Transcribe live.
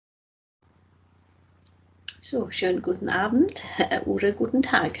So, schönen guten Abend oder guten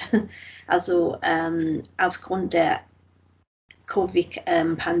Tag. Also aufgrund der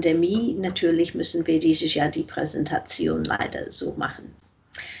Covid-Pandemie natürlich müssen wir dieses Jahr die Präsentation leider so machen.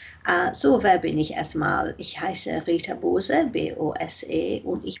 So, wer bin ich erstmal? Ich heiße Rita Bose, Bose,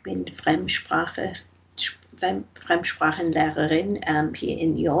 und ich bin Fremdsprachenlehrerin hier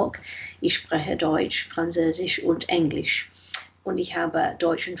in New York. Ich spreche Deutsch, Französisch und Englisch. Und ich habe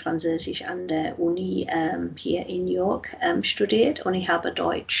Deutsch und Französisch an der Uni hier in New York studiert, und ich habe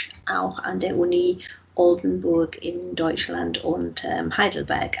Deutsch auch an der Uni Oldenburg in Deutschland und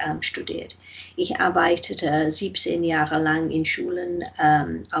Heidelberg studiert. Ich arbeitete 17 Jahre lang in Schulen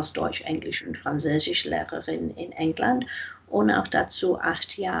als Deutsch-, Englisch- und Französischlehrerin in England und auch dazu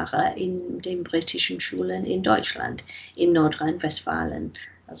 8 Jahre in den britischen Schulen in Deutschland, in Nordrhein-Westfalen,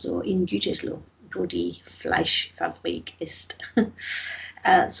 also in Gütersloh, wo die Fleischfabrik ist.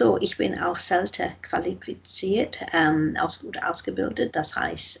 So, ich bin auch CELTA qualifiziert, gut ausgebildet. Das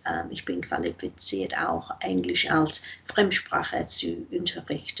heißt, ich bin qualifiziert, auch Englisch als Fremdsprache zu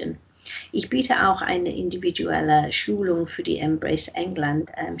unterrichten. Ich biete auch eine individuelle Schulung für die Embrace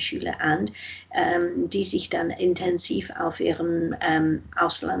England Schüler an, die sich dann intensiv auf ihren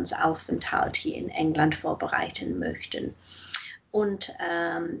Auslandsaufenthalt hier in England vorbereiten möchten. Und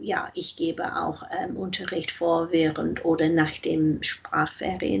ja, ich gebe auch Unterricht vor, während oder nach dem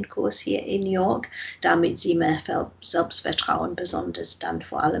Sprachferienkurs hier in New York, damit sie mehr Selbstvertrauen, besonders dann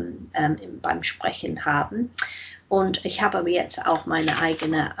vor allem beim Sprechen haben. Und ich habe aber jetzt auch meine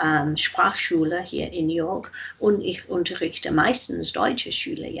eigene Sprachschule hier in New York, und ich unterrichte meistens deutsche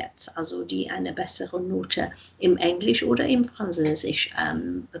Schüler jetzt, also die eine bessere Note im Englisch oder im Französisch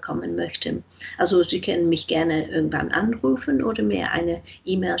bekommen möchten. Also Sie können mich gerne irgendwann anrufen oder mir eine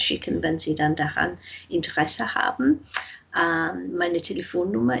E-Mail schicken, wenn Sie dann daran Interesse haben. Meine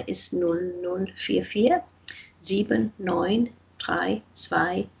Telefonnummer ist 0044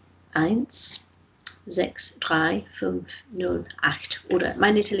 79321 63508, oder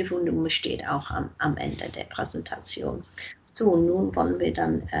meine Telefonnummer steht auch am Ende der Präsentation. So, nun wollen wir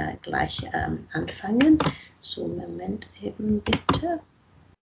dann gleich anfangen. So, Moment eben bitte.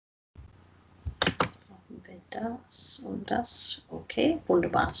 Jetzt brauchen wir das und das. Okay,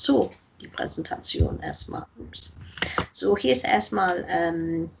 wunderbar. So, die Präsentation erstmal. Ups. So, hier ist erstmal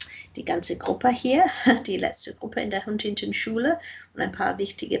die ganze Gruppe hier, die letzte Gruppe in der Huntington-Schule, und ein paar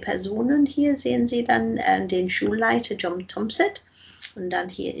wichtige Personen. Hier sehen Sie dann den Schulleiter John Thompson, und dann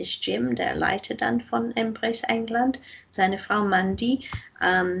hier ist Jim, der Leiter dann von Embrace England, seine Frau Mandy,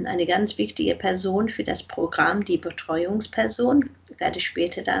 eine ganz wichtige Person für das Programm, die Betreuungsperson. Ich werde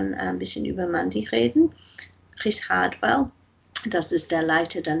später dann ein bisschen über Mandy reden. Chris Hardwell, das ist der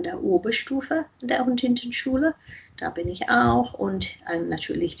Leiter dann der Oberstufe der Huntington-Schule. Da bin ich auch, und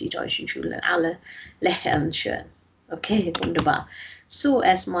natürlich die deutschen Schulen. Alle lächeln schön. Okay, wunderbar. So,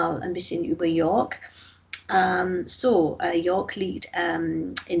 erstmal ein bisschen über York. York liegt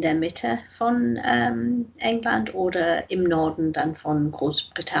in der Mitte von England oder im Norden dann von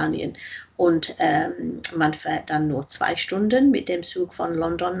Großbritannien. Und man fährt dann nur 2 Stunden mit dem Zug von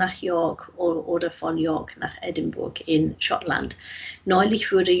London nach York oder von York nach Edinburgh in Schottland.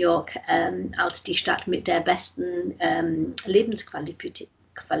 Neulich wurde York als die Stadt mit der besten Lebensqualität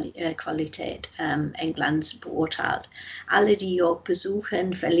Englands beurteilt. Alle, die York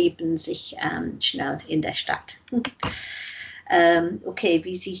besuchen, verlieben sich schnell in der Stadt. Okay,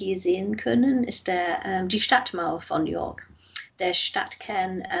 wie Sie hier sehen können, ist die Stadtmauer von York. Der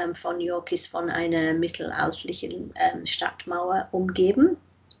Stadtkern von York ist von einer mittelalterlichen Stadtmauer umgeben.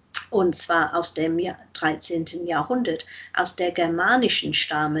 Und zwar aus dem 13. Jahrhundert, aus der germanischen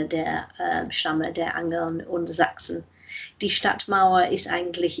Stamme der Angeln und Sachsen. Die Stadtmauer ist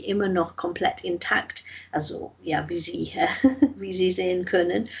eigentlich immer noch komplett intakt, also ja, wie Sie sehen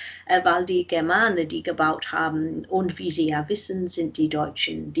können, weil die Germanen die gebaut haben, und wie Sie ja wissen, sind die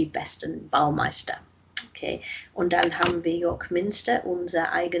Deutschen die besten Baumeister. Okay. Und dann haben wir York Minster,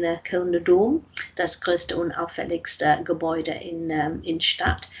 unser eigener Kölner Dom, das größte und auffälligste Gebäude in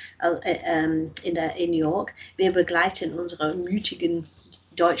Stadt, in York. Wir begleiten unsere mütigen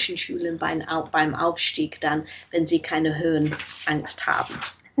deutschen Schulen beim Aufstieg dann, wenn sie keine Höhenangst haben.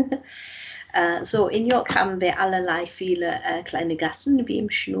 So, in York haben wir viele kleine Gassen, wie im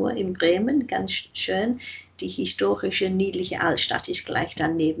Schnur in Bremen, ganz schön. Die historische, niedliche Altstadt ist gleich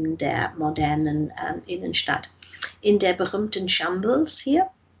dann neben der modernen Innenstadt. In der berühmten Shambles hier,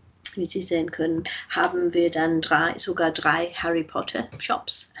 wie Sie sehen können, haben wir dann sogar drei Harry Potter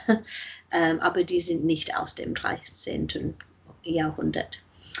Shops, aber die sind nicht aus dem 13. Jahrhundert.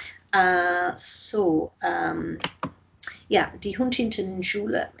 Ja, die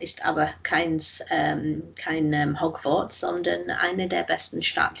Huntington-Schule ist aber kein Hogwarts, sondern eine der besten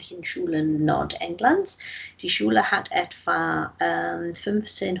staatlichen Schulen Nordenglands. Die Schule hat etwa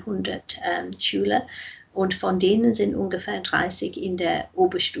 1500 Schüler und von denen sind ungefähr 30 in der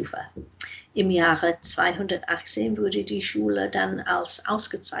Oberstufe. Im Jahre 218 wurde die Schule dann als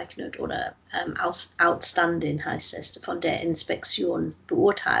ausgezeichnet oder outstanding heißt es, von der Inspektion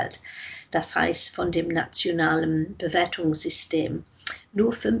beurteilt. Das heißt von dem nationalen Bewertungssystem.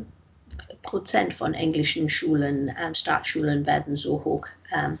 Nur 5% von englischen Schulen, Staatsschulen werden so hoch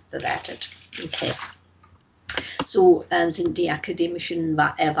bewertet. Okay. So sind die akademischen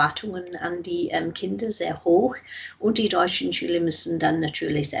Erwartungen an die Kinder sehr hoch und die deutschen Schüler müssen dann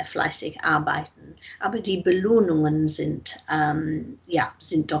natürlich sehr fleißig arbeiten. Aber die Belohnungen sind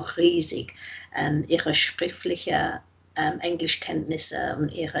doch riesig. Ihre schriftliche Englischkenntnisse und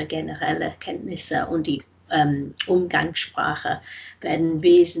ihre generelle Kenntnisse und die Umgangssprache werden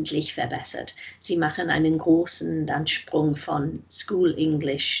wesentlich verbessert. Sie machen einen großen dann Sprung von School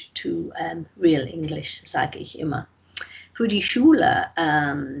English to Real English, sage ich immer. Für die Schule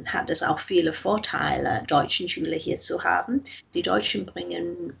hat es auch viele Vorteile, deutschen Schüler hier zu haben. Die Deutschen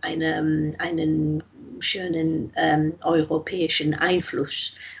bringen einen schönen europäischen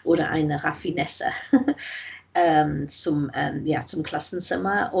Einfluss oder eine Raffinesse zum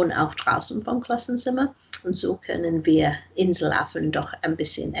Klassenzimmer und auch draußen vom Klassenzimmer. Und so können wir Inselaffen doch ein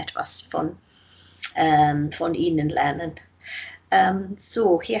bisschen etwas von ihnen lernen.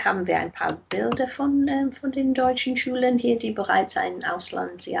 So, hier haben wir ein paar Bilder von den deutschen Schülern hier, die bereits ein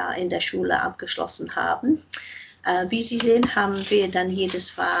Auslandsjahr in der Schule abgeschlossen haben. Wie Sie sehen, haben wir dann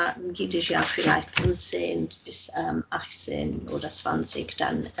jedes Jahr vielleicht 15 bis 18 oder 20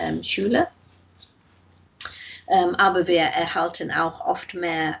 dann Schüler. Aber wir erhalten auch oft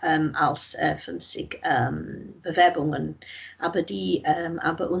mehr als 50 Bewerbungen.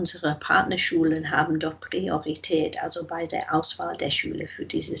 Aber unsere Partnerschulen haben doch Priorität, also bei der Auswahl der Schüler für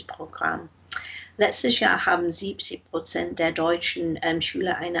dieses Programm. Letztes Jahr haben 70% der deutschen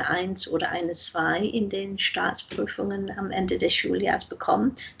Schüler eine 1 oder eine 2 in den Staatsprüfungen am Ende des Schuljahres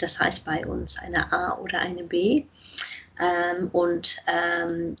bekommen. Das heißt bei uns eine A oder eine B.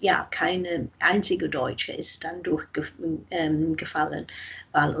 Keine einzige Deutsche ist dann durchgefallen,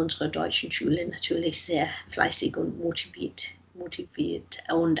 weil unsere deutschen Schüler natürlich sehr fleißig und motiviert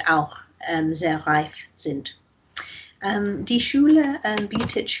und auch sehr reif sind. Die Schule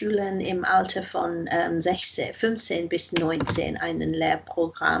bietet Schülern im Alter von 15 bis 19 ein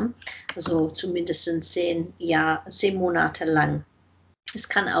Lehrprogramm, also zumindest 10 Monate lang. Es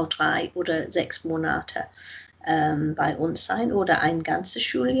kann auch 3 oder 6 Monate bei uns sein oder ein ganzes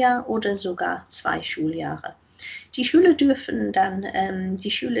Schuljahr oder sogar 2 Schuljahre. Die Schüler dürfen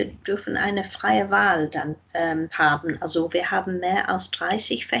eine freie Wahl dann haben. Also wir haben mehr als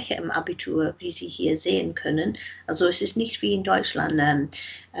 30 Fächer im Abitur, wie Sie hier sehen können. Also es ist nicht wie in Deutschland,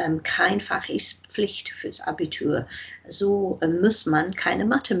 kein Fach ist Pflicht fürs Abitur. So muss man keine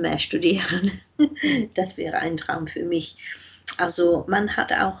Mathe mehr studieren. Das wäre ein Traum für mich. Also man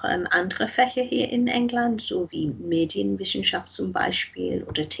hat auch andere Fächer hier in England, so wie Medienwissenschaft zum Beispiel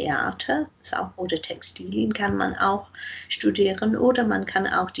oder Theater oder Textilien kann man auch studieren oder man kann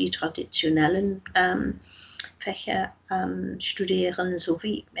auch die traditionellen Fächer studieren, so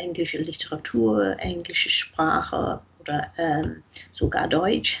wie englische Literatur, englische Sprache oder sogar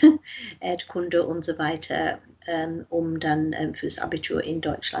Deutsch, Erdkunde und so weiter, um dann fürs Abitur in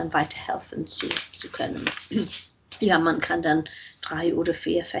Deutschland weiterhelfen zu können. Ja, man kann dann 3 oder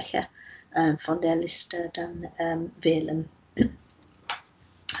 4 Fächer von der Liste dann wählen.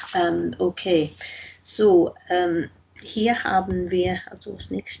 Okay, so hier haben wir also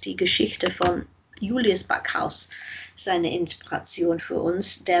zunächst die Geschichte von Julius Backhaus, seine Inspiration für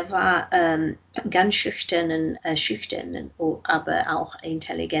uns. Der war ganz schüchternen, aber auch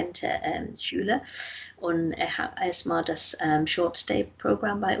intelligente Schüler. Und er hat erstmal das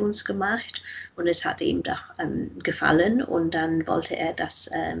Short-Stay-Programm bei uns gemacht und es hat ihm doch gefallen. Und dann wollte er das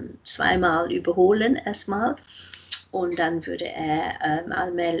 2-mal überholen erstmal. Und dann würde er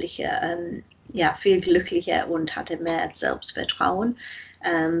allmählich viel glücklicher und hatte mehr Selbstvertrauen,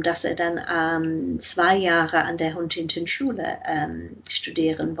 dass er dann 2 Jahre an der Huntington Schule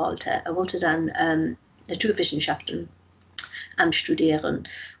studieren wollte. Er wollte dann Naturwissenschaften studieren.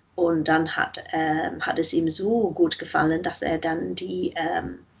 Und dann hat es ihm so gut gefallen, dass er dann die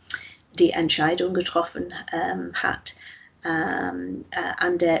Entscheidung getroffen hat,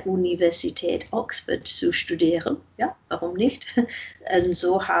 an der Universität Oxford zu studieren. Ja, warum nicht?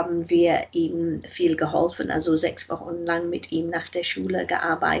 So haben wir ihm viel geholfen, also 6 Wochen lang mit ihm nach der Schule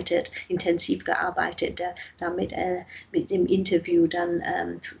gearbeitet, intensiv gearbeitet, damit er mit dem Interview dann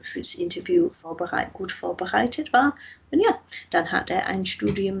fürs Interview gut vorbereitet war. Und ja, dann hat er einen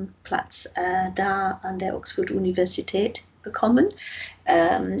Studienplatz da an der Oxford-Universität bekommen.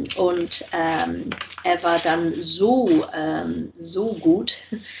 Er war dann so gut,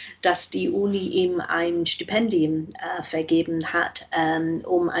 dass die Uni ihm ein Stipendium vergeben hat,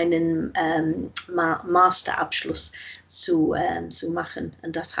 um einen Masterabschluss zu machen.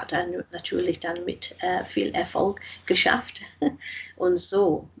 Und das hat er natürlich dann mit viel Erfolg geschafft. Und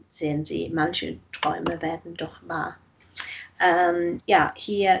so sehen Sie, manche Träume werden doch wahr. Ja,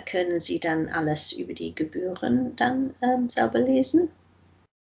 hier können Sie dann alles über die Gebühren dann selber lesen.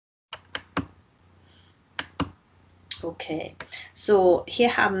 Okay, so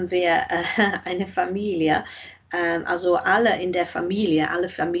hier haben wir eine Familie. Also alle in der Familie, alle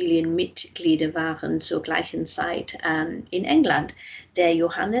Familienmitglieder waren zur gleichen Zeit in England. Der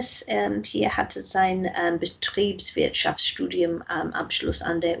Johannes hier hatte sein Betriebswirtschaftsstudium Abschluss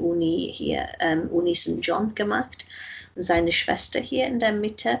an der Uni hier, Uni St. John gemacht. Und seine Schwester hier in der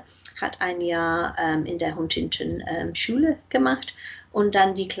Mitte hat ein Jahr in der Huntington Schule gemacht. Und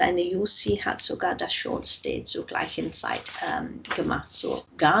dann die kleine Jussi hat sogar das Short Stay zur gleichen Zeit gemacht. So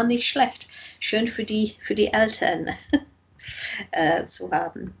gar nicht schlecht. Schön für die Eltern zu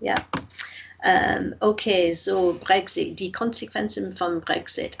haben. Ja. Okay, so Brexit. Die Konsequenzen vom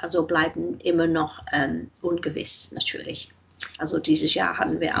Brexit also bleiben immer noch ungewiss natürlich. Also dieses Jahr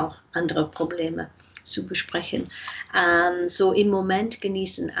hatten wir auch andere Probleme zu besprechen. So im Moment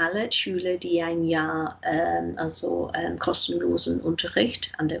genießen alle Schüler, die ein Jahr kostenlosen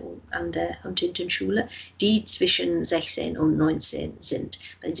Unterricht an der Huntington Schule, die zwischen 16 und 19 sind.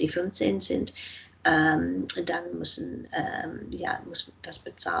 Wenn sie 15 sind, dann muss das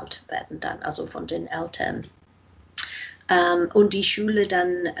bezahlt werden dann, also von den Eltern. Und die Schüler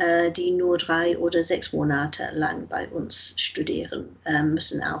dann, die nur 3 oder 6 Monate lang bei uns studieren,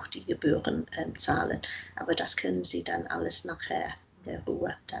 müssen auch die Gebühren zahlen. Aber das können Sie dann alles nachher in der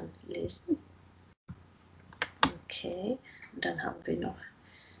Ruhe dann lesen. Okay, und dann haben wir noch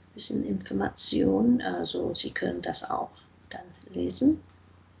ein bisschen Information. Also Sie können das auch dann lesen.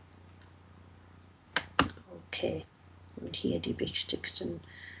 Okay, und hier die wichtigsten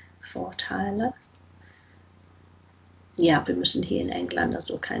Vorteile. Ja, wir müssen hier in England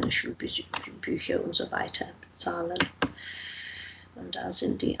also keine Schulbücher und so weiter bezahlen. Und da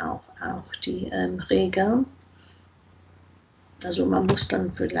sind die auch die Regeln. Also man muss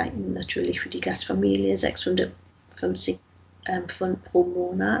dann vielleicht natürlich für die Gastfamilie 650 Pfund pro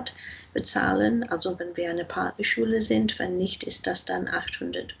Monat bezahlen. Also wenn wir eine Partnerschule sind, wenn nicht, ist das dann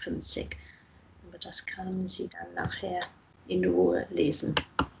 850. Aber das können Sie dann nachher in Ruhe lesen.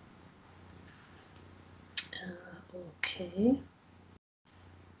 Okay.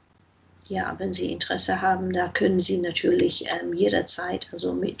 Ja, wenn Sie Interesse haben, da können Sie natürlich jederzeit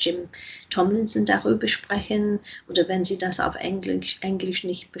also mit Jim Tomlinson darüber sprechen. Oder wenn Sie das auf Englisch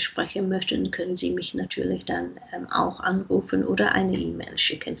nicht besprechen möchten, können Sie mich natürlich dann auch anrufen oder eine E-Mail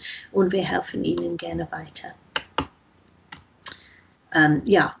schicken. Und wir helfen Ihnen gerne weiter.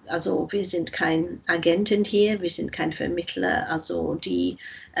 Ja, also wir sind kein Agenten hier, wir sind kein Vermittler, also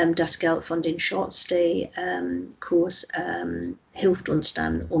das Geld von den Short Stay Kurs hilft uns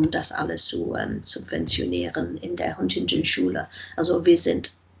dann, um das alles zu subventionieren in der Huntington Schule. Also wir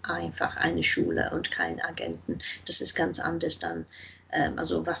sind einfach eine Schule und kein Agenten. Das ist ganz anders dann,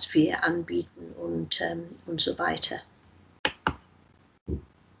 also was wir anbieten und so weiter.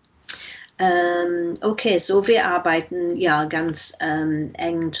 Okay, so wir arbeiten ja ganz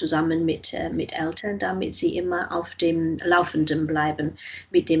eng zusammen mit Eltern, damit sie immer auf dem Laufenden bleiben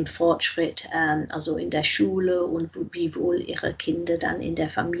mit dem Fortschritt, also in der Schule und wie wohl ihre Kinder dann in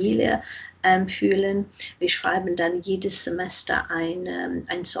der Familie fühlen. Wir schreiben dann jedes Semester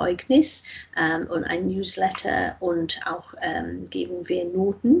ein Zeugnis und ein Newsletter und auch geben wir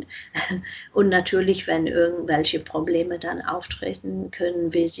Noten. Und natürlich, wenn irgendwelche Probleme dann auftreten,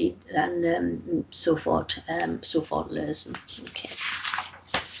 können wir sie dann sofort lösen. Okay.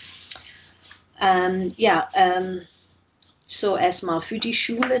 So erstmal für die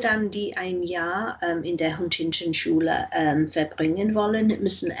Schüler dann, die ein Jahr in der Huntington Schule verbringen wollen,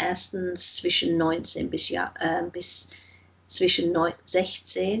 müssen erstens zwischen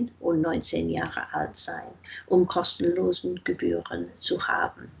 16 und 19 Jahre alt sein, um kostenlosen Gebühren zu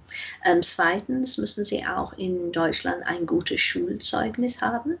haben. Zweitens müssen sie auch in Deutschland ein gutes Schulzeugnis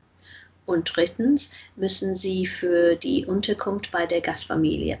haben. Und drittens müssen sie für die Unterkunft bei der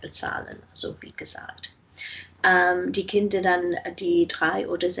Gastfamilie bezahlen, also wie gesagt. Die Kinder dann, die 3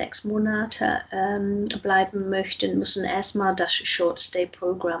 oder 6 Monate bleiben möchten, müssen erstmal das Short Stay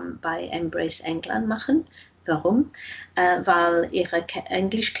Programm bei Embrace England machen. Warum? Weil ihre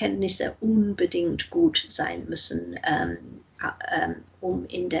Englischkenntnisse unbedingt gut sein müssen, um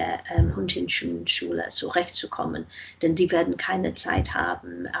in der Huntington-Schule zurechtzukommen. Denn die werden keine Zeit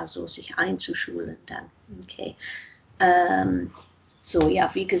haben, also sich einzuschulen dann. Okay. So, ja,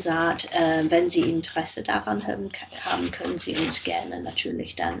 wie gesagt, wenn Sie Interesse daran haben, können Sie uns gerne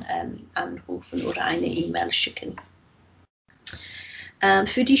natürlich dann anrufen oder eine E-Mail schicken.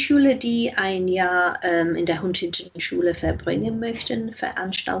 Für die Schüler, die ein Jahr in der Huntington-Schule verbringen möchten,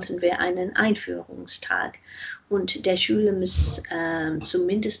 veranstalten wir einen Einführungstag. Und der Schüler muss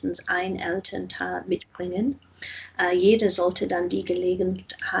zumindest ein Elternteil mitbringen. Jeder sollte dann die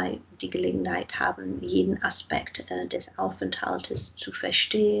Gelegenheit haben, jeden Aspekt des Aufenthaltes zu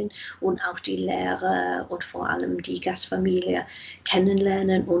verstehen und auch die Lehrer und vor allem die Gastfamilie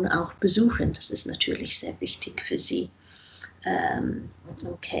kennenlernen und auch besuchen. Das ist natürlich sehr wichtig für sie.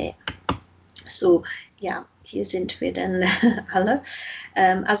 Okay, so, ja, hier sind wir dann alle.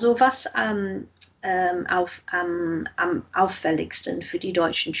 Also was am auffälligsten für die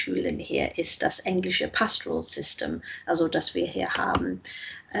deutschen Schulen hier ist das englische Pastoral System, also das wir hier haben.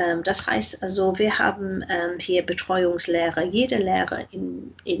 Das heißt, also wir haben hier Betreuungslehrer. Jeder Lehrer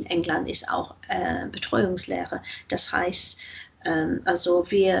in England ist auch Betreuungslehrer. Das heißt, also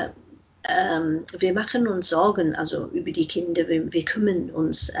wir machen uns Sorgen also über die Kinder, wir kümmern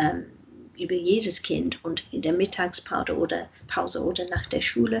uns über jedes Kind und in der Mittagspause oder nach der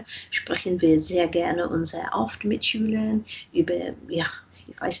Schule sprechen wir sehr gerne und sehr oft mit Schülern über, ja,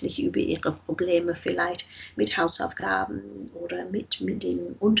 ich weiß nicht, über ihre Probleme vielleicht mit Hausaufgaben oder mit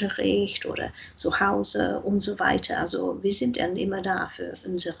dem Unterricht oder zu Hause und so weiter. Also wir sind dann immer da für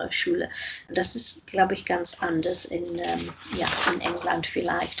unsere Schule. Das ist, glaube ich, ganz anders in England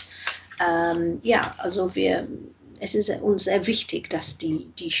vielleicht. Ja, also es ist uns sehr wichtig, dass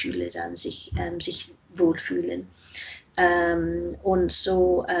die Schüler dann sich wohlfühlen. Und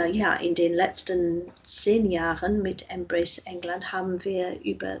so, in den letzten 10 Jahren mit Embrace England haben wir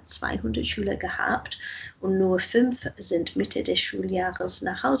über 200 Schüler gehabt und nur 5 sind Mitte des Schuljahres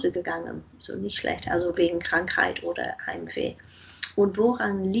nach Hause gegangen. So nicht schlecht, also wegen Krankheit oder Heimweh. Und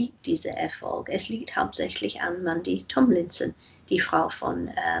woran liegt dieser Erfolg? Es liegt hauptsächlich an Mandy Tomlinson, die Frau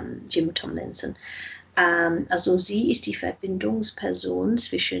von Jim Tomlinson. Also sie ist die Verbindungsperson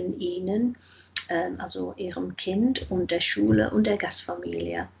zwischen ihnen, also ihrem Kind und der Schule und der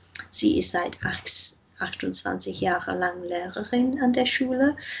Gastfamilie. Sie ist seit 28 Jahren lang Lehrerin an der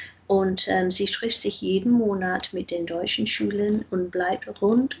Schule und sie trifft sich jeden Monat mit den deutschen Schülern und bleibt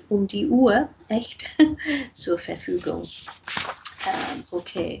rund um die Uhr echt zur Verfügung.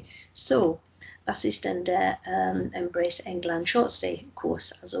 Okay, so, was ist denn der Embrace England Short Stay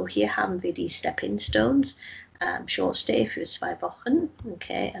Kurs? Also hier haben wir die Stepping Stones, Short Stay für 2 Wochen,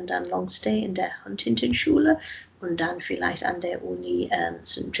 okay, und dann Long Stay in der Huntington Schule und dann vielleicht an der Uni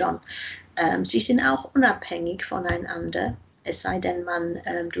St. John. Sie sind auch unabhängig voneinander, es sei denn, man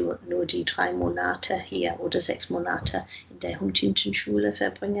nur die 3 Monate hier oder 6 Monate in der Huntington Schule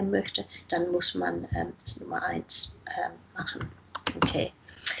verbringen möchte, dann muss man das Nummer 1 machen. Okay.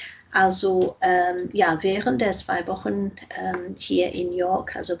 Also während der 2 Wochen hier in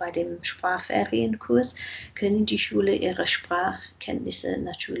York, also bei dem Sprachferienkurs, können die Schüler ihre Sprachkenntnisse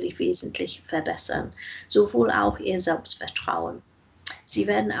natürlich wesentlich verbessern, sowohl auch ihr Selbstvertrauen. Sie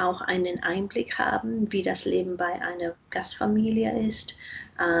werden auch einen Einblick haben, wie das Leben bei einer Gastfamilie ist,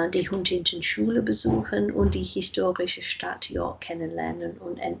 die Huntington Schule besuchen und die historische Stadt York kennenlernen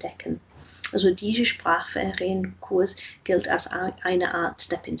und entdecken. Also dieser Sprachferienkurs gilt als eine Art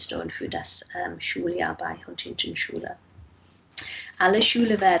Stepping Stone für das Schuljahr bei Huntington Schule. Alle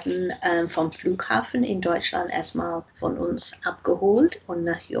Schüler werden vom Flughafen in Deutschland erstmal von uns abgeholt und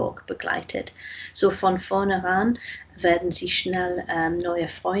nach York begleitet. So von vornherein werden sie schnell neue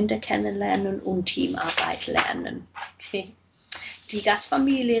Freunde kennenlernen und Teamarbeit lernen. Okay. Die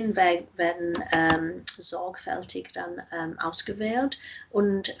Gastfamilien werden sorgfältig dann ausgewählt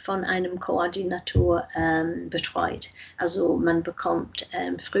und von einem Koordinator betreut. Also man bekommt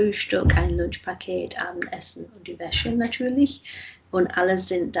Frühstück, ein Lunchpaket, Abendessen und die Wäsche natürlich. Und alle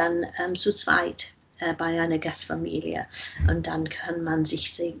sind dann zu zweit bei einer Gastfamilie. Und dann kann man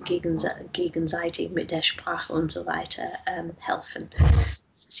sich gegenseitig mit der Sprache und so weiter helfen.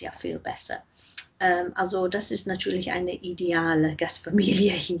 Das ist ja viel besser. Also das ist natürlich eine ideale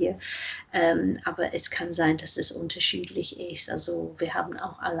Gastfamilie hier, aber es kann sein, dass es unterschiedlich ist. Also wir haben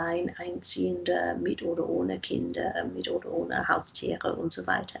auch Alleinerziehende mit oder ohne Kinder, mit oder ohne Haustiere und so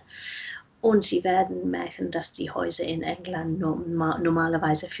weiter. Und Sie werden merken, dass die Häuser in England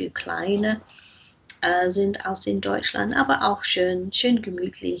normalerweise viel kleiner sind als in Deutschland, aber auch schön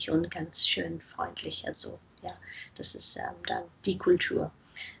gemütlich und ganz schön freundlich. Also ja, das ist dann die Kultur.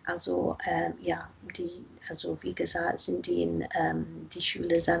 Also ja, also wie gesagt, sind die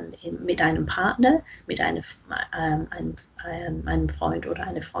Schüler dann mit einem Partner, mit einem Freund oder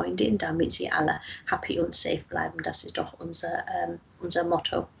einer Freundin, damit sie alle happy und safe bleiben. Das ist doch unser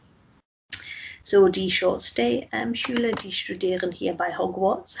Motto. So die Short-Stay-Schüler, die studieren hier bei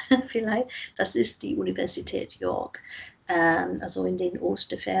Hogwarts vielleicht. Das ist die Universität York, also in den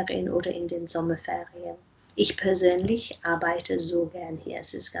Osterferien oder in den Sommerferien. Ich persönlich arbeite so gern hier.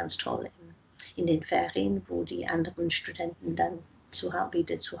 Es ist ganz toll in den Ferien, wo die anderen Studenten dann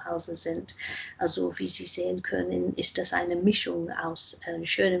wieder zu Hause sind. Also wie Sie sehen können, ist das eine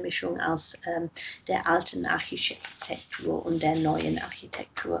schöne Mischung aus der alten Architektur und der neuen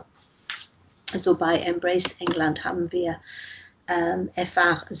Architektur. Also bei Embrace England haben wir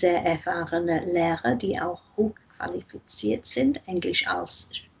sehr erfahrene Lehrer, die auch hochqualifiziert sind, Englisch als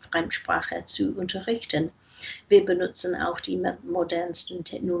Fremdsprache zu unterrichten. Wir benutzen auch die modernsten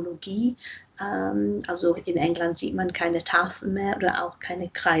Technologie. Also in England sieht man keine Tafeln mehr oder auch keine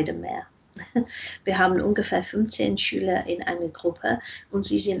Kreide mehr. Wir haben ungefähr 15 Schüler in einer Gruppe und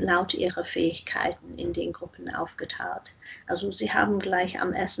sie sind laut ihrer Fähigkeiten in den Gruppen aufgeteilt. Also sie haben gleich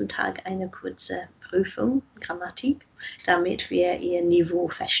am ersten Tag eine kurze Prüfung, Grammatik, damit wir ihr Niveau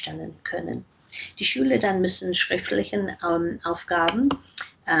feststellen können. Die Schüler dann müssen schriftliche Aufgaben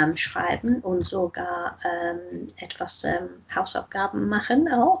schreiben und sogar etwas Hausaufgaben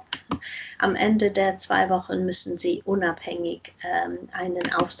machen auch. Am Ende der 2 Wochen müssen sie unabhängig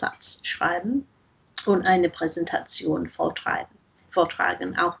einen Aufsatz schreiben und eine Präsentation vortragen.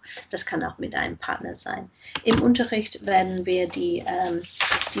 Auch, das kann auch mit einem Partner sein. Im Unterricht werden wir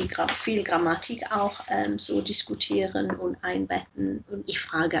viel Grammatik auch so diskutieren und einbetten. Und ich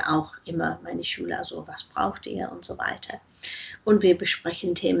frage auch immer meine Schüler, also was braucht ihr und so weiter. Und wir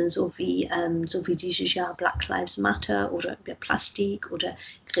besprechen Themen so wie dieses Jahr Black Lives Matter oder über Plastik oder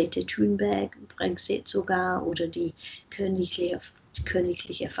Greta Thunberg, Brexit sogar oder die königliche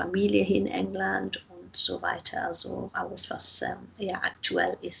Familie in England und so weiter. Also alles, was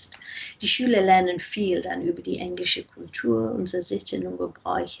aktuell ist. Die Schüler lernen viel dann über die englische Kultur, unsere Sitten und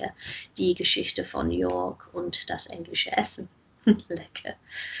Gebräuche, die Geschichte von York und das englische Essen. Lecker.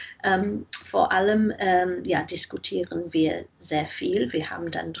 Vor allem diskutieren wir sehr viel. Wir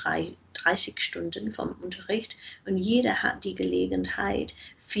haben dann 30 Stunden vom Unterricht und jeder hat die Gelegenheit,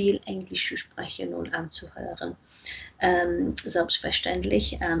 viel Englisch zu sprechen und anzuhören.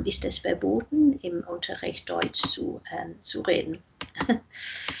 Selbstverständlich ist es verboten, im Unterricht Deutsch zu reden.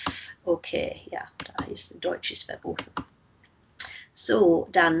 Okay, ja, Deutsch ist verboten. So,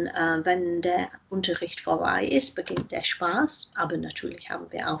 dann, wenn der Unterricht vorbei ist, beginnt der Spaß. Aber natürlich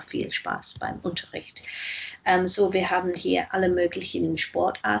haben wir auch viel Spaß beim Unterricht. So, wir haben hier alle möglichen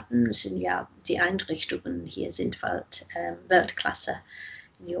Sportarten. Es sind ja die Einrichtungen hier sind Weltklasse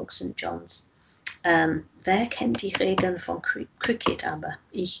in York St. John's. Wer kennt die Regeln von Cricket? Aber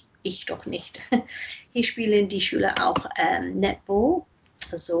ich doch nicht. Hier spielen die Schüler auch Netball.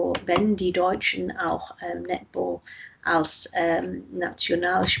 Also wenn die Deutschen auch Netball als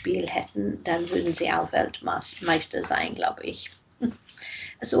Nationalspiel hätten, dann würden sie auch Weltmeister sein, glaube ich.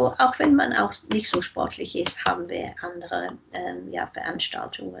 Also auch wenn man auch nicht so sportlich ist, haben wir andere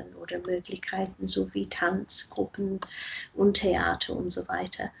Veranstaltungen oder Möglichkeiten, so wie Tanzgruppen und Theater und so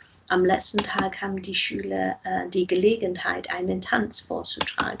weiter. Am letzten Tag haben die Schüler die Gelegenheit, einen Tanz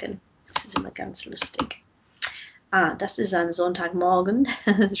vorzutragen. Das ist immer ganz lustig. Das ist ein Sonntagmorgen,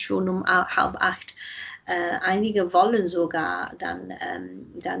 schon um 7:30. Einige wollen sogar dann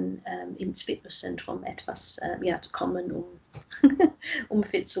ins Fitnesszentrum etwas kommen, um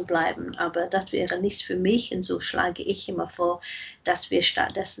fit zu bleiben. Aber das wäre nichts für mich und so schlage ich immer vor, dass wir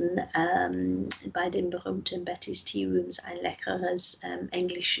stattdessen bei den berühmten Betty's Tea Rooms ein leckeres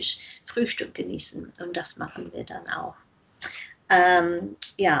englisches Frühstück genießen und das machen wir dann auch.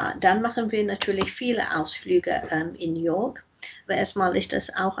 Dann machen wir natürlich viele Ausflüge in York. Aber erstmal ist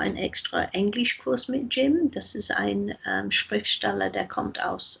das auch ein extra Englischkurs mit Jim. Das ist ein Schriftsteller, der kommt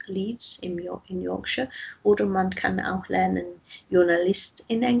aus Leeds in Yorkshire. Oder man kann auch lernen, Journalist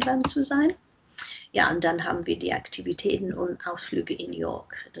in England zu sein. Ja, und dann haben wir die Aktivitäten und Ausflüge in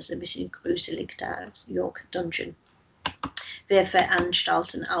York. Das ist ein bisschen gruselig da als York Dungeon. Wir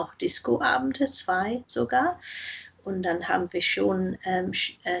veranstalten auch Discoabende, 2 sogar. Und dann haben wir schon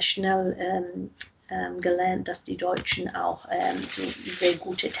schnell gelernt, dass die Deutschen auch so sehr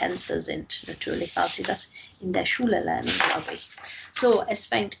gute Tänzer sind, natürlich, weil sie das in der Schule lernen, glaube ich. So, es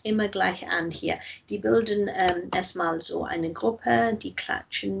fängt immer gleich an hier. Die bilden erstmal so eine Gruppe, die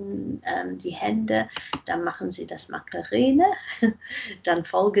klatschen die Hände, dann machen sie das Macarena, dann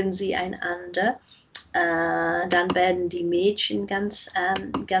folgen sie einander. Dann werden die Mädchen ganz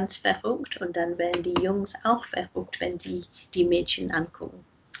verrückt und dann werden die Jungs auch verrückt, wenn die Mädchen angucken.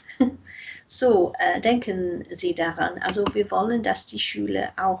 So, denken Sie daran. Also wir wollen, dass die Schule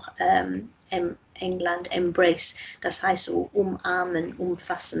auch England embrace, das heißt so umarmen,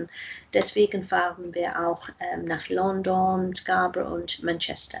 umfassen. Deswegen fahren wir auch nach London, Scarborough und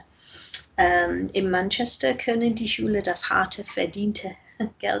Manchester. In Manchester können die Schüler das harte verdiente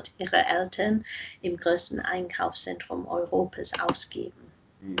Geld ihrer Eltern im größten Einkaufszentrum Europas ausgeben.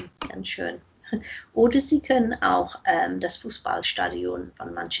 Ganz schön. Oder Sie können auch das Fußballstadion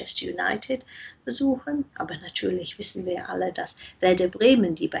von Manchester United besuchen. Aber natürlich wissen wir alle, dass Werder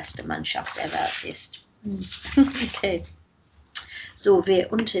Bremen die beste Mannschaft der Welt ist. Okay. So,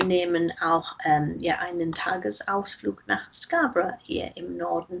 wir unternehmen auch einen Tagesausflug nach Scarborough hier im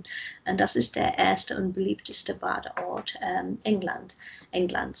Norden. Und das ist der erste und beliebteste Badeort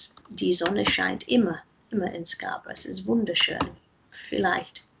Englands. Die Sonne scheint immer in Scarborough. Es ist wunderschön.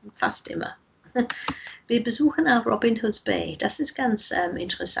 Vielleicht, fast immer. Wir besuchen auch Robin Hood's Bay. Das ist ganz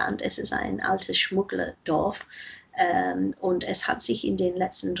interessant. Es ist ein altes Schmugglerdorf und es hat sich in den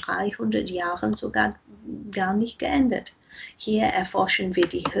letzten 300 Jahren sogar gar nicht geändert. Hier erforschen wir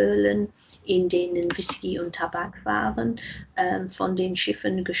die Höhlen, in denen Whisky und Tabakwaren von den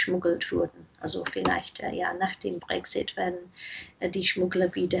Schiffen geschmuggelt wurden. Also vielleicht nach dem Brexit werden die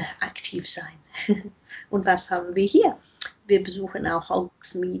Schmuggler wieder aktiv sein. Und was haben wir hier? Wir besuchen auch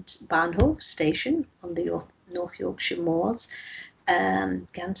Hogsmeade Bahnhof Station on the North Yorkshire Moors.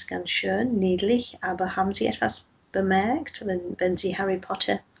 Ganz schön, niedlich. Aber haben Sie etwas bemerkt, wenn Sie Harry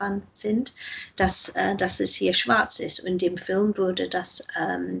Potter Fan sind, dass es hier schwarz ist? In dem Film wurde das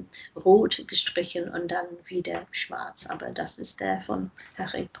rot gestrichen und dann wieder schwarz. Aber das ist der von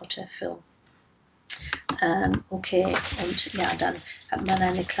Harry Potter Film. Okay, und ja, dann hat man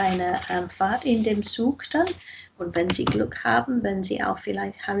eine kleine Fahrt in dem Zug dann. Und wenn Sie Glück haben, wenn Sie auch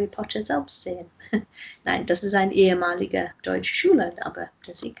vielleicht Harry Potter selbst sehen. Nein, das ist ein ehemaliger deutscher Schüler, aber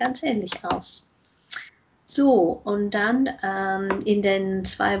der sieht ganz ähnlich aus. So, und dann in den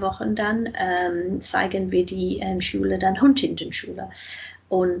 2 Wochen dann zeigen wir die Schule dann Huntington Schule.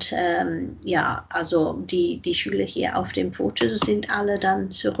 Und also die Schüler hier auf dem Foto sind alle dann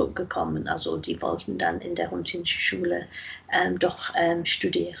zurückgekommen. Also die wollten dann in der Huntington Schule doch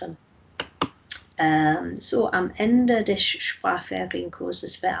studieren. So am Ende des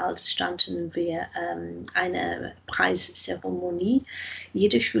Sprachferienkurses veranstalten wir eine Preiszeremonie.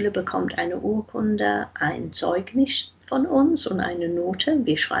 Jede Schule bekommt eine Urkunde, ein Zeugnis von uns und eine Note.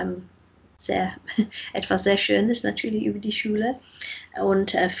 Wir schreiben etwas sehr Schönes natürlich über die Schule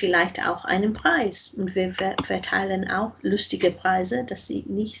und vielleicht auch einen Preis. Und wir verteilen auch lustige Preise. Das sieht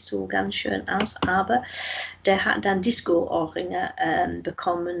nicht so ganz schön aus, aber der hat dann Disco-Ohrringe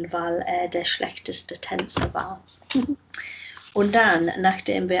bekommen, weil er der schlechteste Tänzer war. Und dann,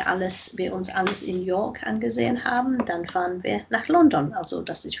 nachdem wir uns alles in York angesehen haben, dann fahren wir nach London. Also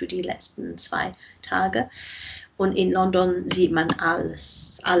das ist für die letzten 2 Tage. Und in London sieht man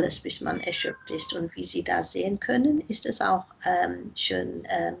alles, bis man erschöpft ist. Und wie Sie da sehen können, ist es auch schön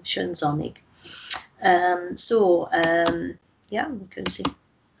sonnig. Können Sie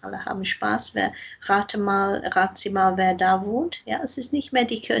alle haben Spaß. Raten Sie mal, wer da wohnt. Ja, es ist nicht mehr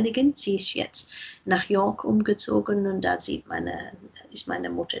die Königin, sie ist jetzt nach York umgezogen und da ist meine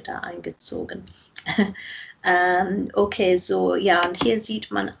Mutter da eingezogen. Okay, so, ja, und hier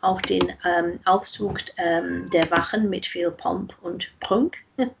sieht man auch den Aufzug der Wachen mit viel Pomp und Prunk,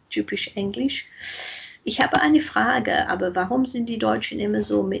 typisch englisch. Ich habe eine Frage, aber warum sind die Deutschen immer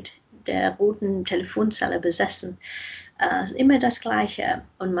so mit der roten Telefonzelle besessen? Immer das Gleiche.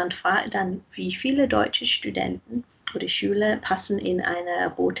 Und man fragt dann, wie viele deutsche Studenten oder Schüler passen in eine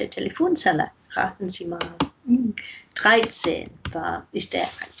rote Telefonzelle? Raten Sie mal. 13 ist der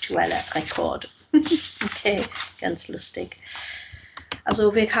aktuelle Rekord. Okay, ganz lustig.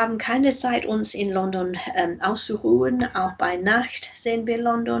 Also wir haben keine Zeit, uns in London auszuruhen. Auch bei Nacht sehen wir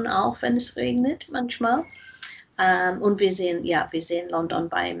London, auch wenn es regnet manchmal. Und wir sehen London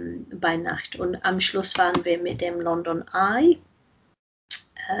bei Nacht. Und am Schluss waren wir mit dem London Eye.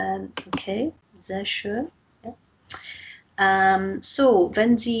 Okay, sehr schön. Ja. So,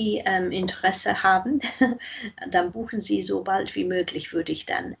 wenn Sie Interesse haben, dann buchen Sie so bald wie möglich, würde ich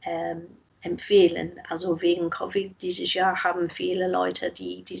dann empfehlen. Also wegen Covid dieses Jahr haben viele Leute,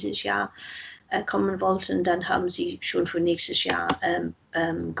 die dieses Jahr kommen wollten, dann haben sie schon für nächstes Jahr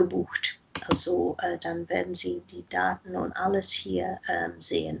gebucht. Also dann werden Sie die Daten und alles hier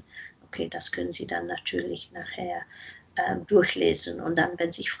sehen. Okay, das können Sie dann natürlich nachher durchlesen und dann,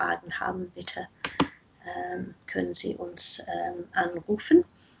 wenn Sie Fragen haben, bitte können Sie uns anrufen.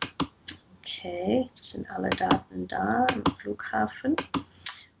 Okay, das sind alle Daten da am Flughafen.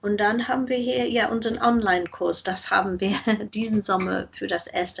 Und dann haben wir hier ja unseren Online-Kurs. Das haben wir diesen Sommer für das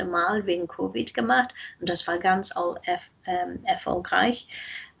erste Mal wegen Covid gemacht. Und das war ganz erfolgreich.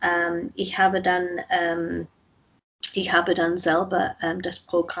 Ich habe dann selber das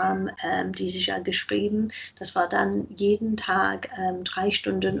Programm dieses Jahr geschrieben. Das war dann jeden Tag 3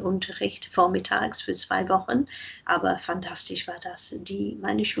 Stunden Unterricht vormittags für 2 Wochen. Aber fantastisch war das.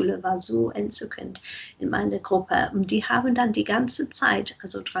 Meine Schule war so entzückend in meiner Gruppe. Und die haben dann die ganze Zeit,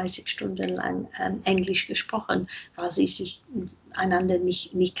 also 30 Stunden lang Englisch gesprochen, weil sie sich einander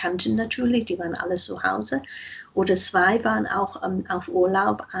nicht kannten natürlich. Die waren alle zu Hause. Oder 2 waren auch auf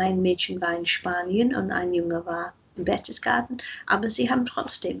Urlaub. Ein Mädchen war in Spanien und ein Junge war im Berchtesgaden, aber sie haben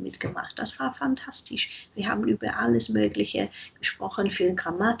trotzdem mitgemacht. Das war fantastisch. Wir haben über alles Mögliche gesprochen, viel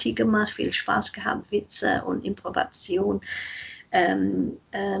Grammatik gemacht, viel Spaß gehabt, Witze und Improvisation,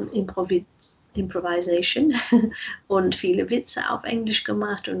 Improvisation und viele Witze auf Englisch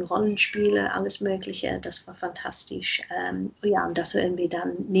gemacht und Rollenspiele, alles Mögliche. Das war fantastisch. Ja, und das werden wir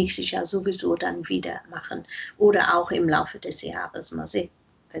dann nächstes Jahr sowieso dann wieder machen oder auch im Laufe des Jahres. Mal sehen,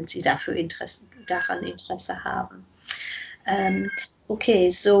 wenn Sie daran Interesse haben. Okay,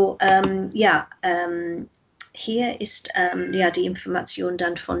 so ja, hier ist ja die Information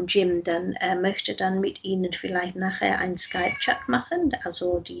dann von Jim. Dann möchte dann mit Ihnen vielleicht nachher einen Skype-Chat machen.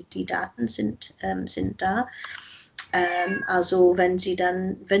 Also die Daten sind da. Also wenn Sie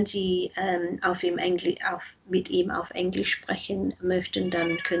mit ihm auf Englisch sprechen möchten,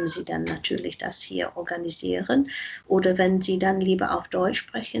 dann können Sie dann natürlich das hier organisieren. Oder wenn Sie dann lieber auf Deutsch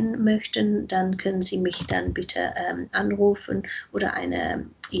sprechen möchten, dann können Sie mich dann bitte anrufen oder eine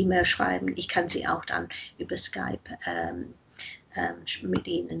E-Mail schreiben. Ich kann Sie auch dann über Skype mit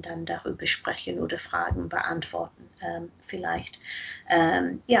Ihnen dann darüber sprechen oder Fragen beantworten vielleicht.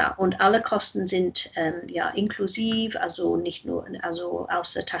 Ja, und alle Kosten sind ja inklusiv, also nicht nur, also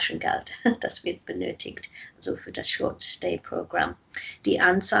außer Taschengeld, das wird benötigt, also für das Short Stay Programm. Die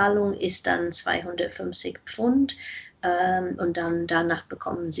Anzahlung ist dann 250 Pfund. Und dann danach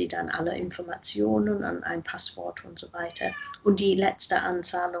bekommen Sie dann alle Informationen und ein Passwort und so weiter. Und die letzte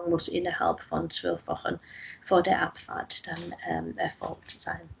Anzahlung muss innerhalb von 12 Wochen vor der Abfahrt dann erfolgt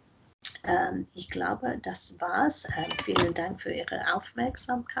sein. Ich glaube, das war's. Vielen Dank für Ihre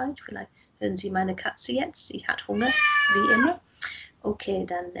Aufmerksamkeit. Vielleicht hören Sie meine Katze jetzt. Sie hat Hunger, wie immer. Okay,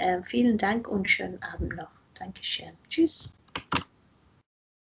 dann vielen Dank und schönen Abend noch. Dankeschön. Tschüss.